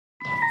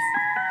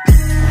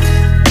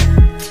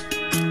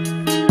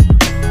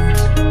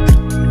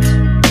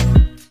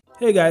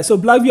Hey guys, so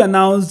Blackview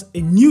announced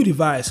a new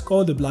device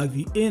called the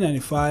Blackview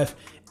A95,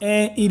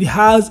 and it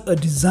has a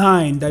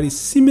design that is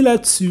similar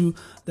to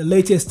the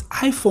latest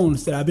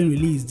iPhones that have been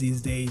released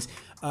these days,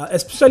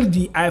 especially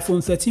the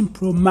iPhone 13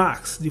 Pro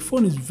Max. The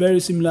phone is very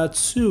similar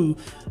to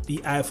the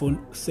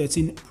iPhone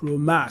 13 Pro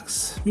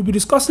Max. We'll be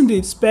discussing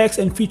the specs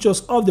and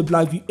features of the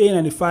Blackview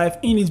A95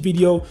 in this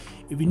video.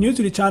 If you're new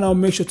to the channel,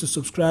 make sure to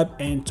subscribe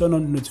and turn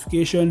on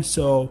notifications,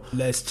 so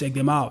let's check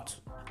them out.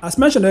 As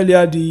mentioned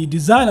earlier, the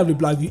design of the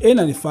Blackview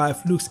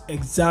A95 looks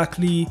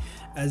exactly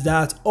as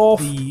that of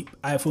the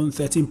iPhone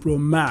 13 Pro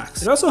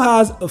Max. It also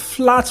has a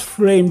flat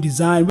frame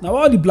design. Now,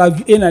 while the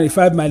Blackview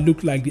A95 might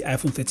look like the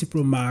iPhone 13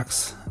 Pro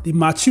Max, the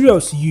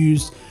materials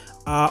used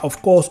are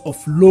of course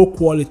of low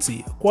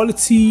quality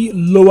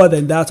lower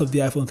than that of the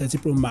iPhone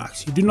 13 Pro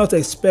Max. You do not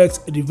expect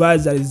a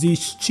device that is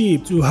this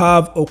cheap to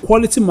have a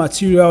quality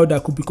material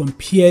that could be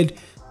compared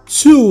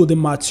to the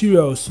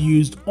materials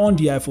used on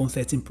the iPhone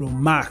 13 Pro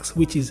Max,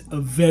 which is a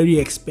very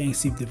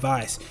expensive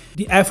device.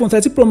 The iPhone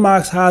 13 Pro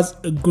Max has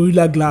a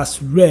Gorilla Glass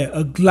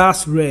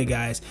rear,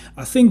 guys.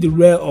 I think the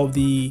rear of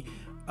the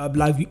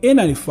Blackview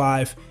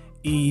A95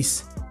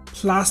 is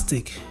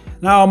plastic.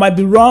 Now, I might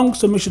be wrong,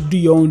 so make sure to do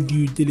your own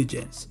due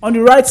diligence. On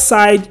the right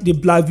side, the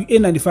Blackview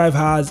A95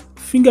 has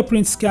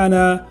fingerprint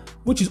scanner,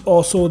 which is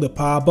also the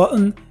power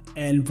button,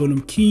 and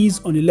volume keys.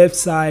 On the left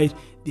side,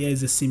 there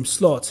is a SIM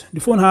slot. The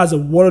phone has a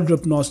water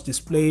drop notch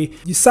display.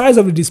 The size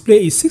of the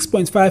display is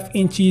 6.5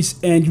 inches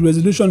and the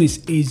resolution is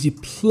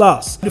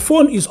HD+. The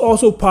phone is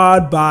also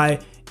powered by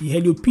the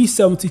Helio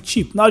P70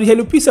 chip. Now, the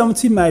Helio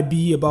P70 might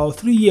be about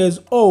 3 years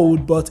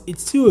old, but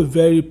it's still a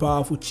very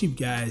powerful chip,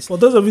 guys. For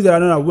those of you that are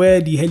not aware,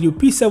 the Helio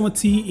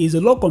P70 is a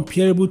lot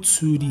comparable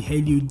to the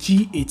Helio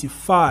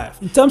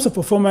G85. In terms of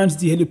performance,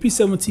 the Helio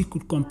P70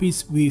 could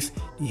compete with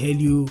the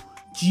Helio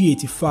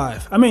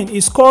G85. I mean,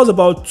 it scores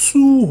about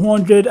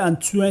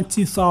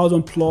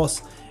 220,000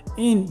 plus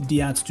in the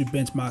Antutu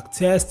benchmark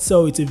test,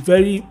 so it's a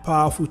very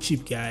powerful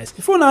chip, guys.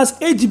 The phone has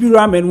 8GB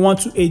RAM and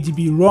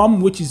 128GB ROM,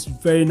 which is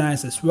very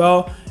nice as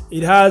well.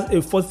 It has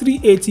a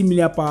 4380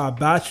 mAh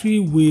battery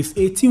with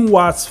 18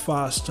 watts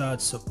fast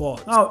charge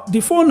support. Now, the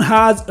phone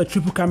has a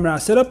triple camera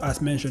setup as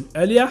mentioned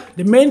earlier.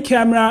 The main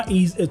camera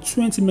is a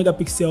 20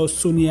 megapixel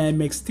Sony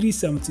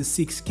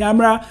IMX376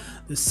 camera.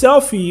 The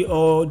selfie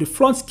or the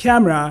front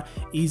camera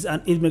is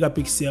an 8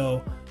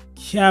 megapixel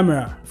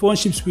camera. The phone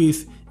ships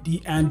with the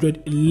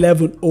Android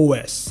 11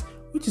 OS,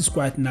 which is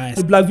quite nice.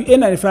 The Blackview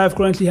A95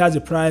 currently has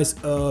a price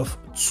of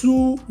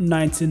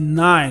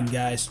 $299,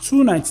 guys.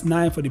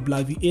 $299 for the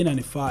Blackview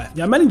A95.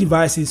 There are many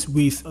devices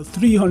with a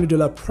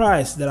 $300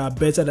 price that are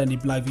better than the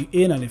Blackview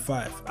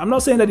A95. I'm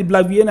not saying that the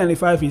Blackview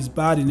A95 is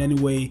bad in any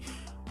way.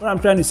 What I'm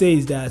trying to say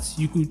is that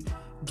you could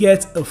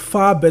get a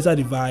far better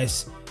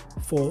device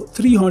for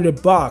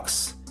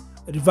 $300.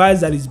 A device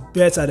that is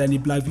better than the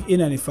Blackview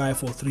A95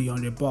 for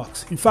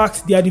 $300. In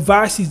fact, there are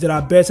devices that are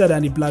better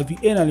than the Blackview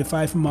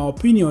A95 in my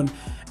opinion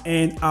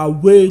and are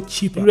way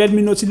cheaper. The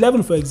Redmi Note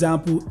 11, for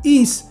example,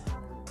 is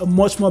a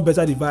much more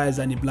better device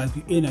than the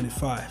Blackview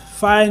A95.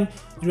 Fine,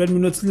 the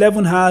Redmi Note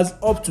 11 has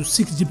up to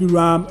 6GB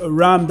RAM, a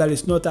RAM that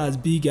is not as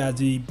big as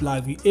the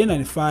Blackview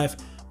A95,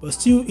 but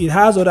still it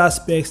has other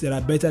specs that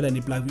are better than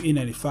the Blackview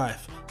A95.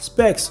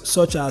 Specs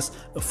such as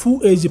a full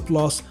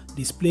HD+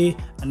 display,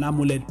 an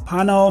AMOLED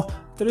panel,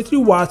 33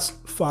 watts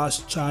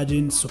fast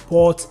charging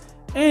support,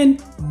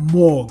 and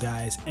more,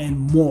 guys, and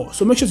more.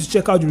 So make sure to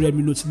check out the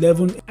Redmi Note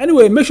 11.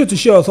 Anyway, make sure to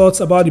share your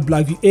thoughts about the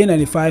Blackview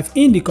A95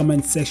 in the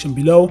comment section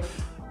below,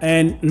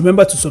 and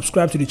remember to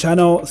subscribe to the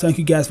channel. Thank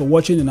you guys for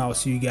watching, and I'll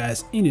see you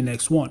guys in the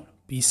next one.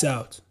 Peace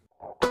out.